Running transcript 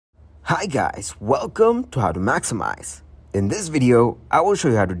Hi guys, welcome to How to Maximize. In this video, I will show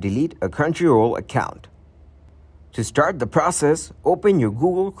you how to delete a Crunchyroll account. To start the process, open your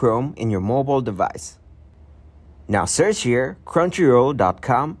Google Chrome in your mobile device. Now search here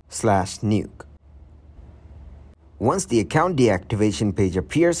crunchyroll.com/nuke. Once the account deactivation page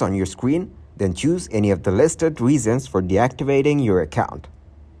appears on your screen, then choose any of the listed reasons for deactivating your account.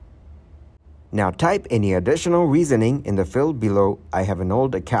 Now type any additional reasoning in the field below "I have an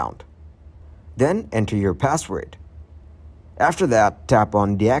old account." Then enter your password. After that, tap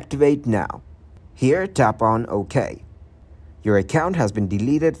on Deactivate Now. Here, tap on OK. Your account has been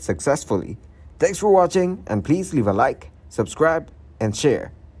deleted successfully. Thanks for watching, and please leave a like, subscribe, and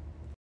share.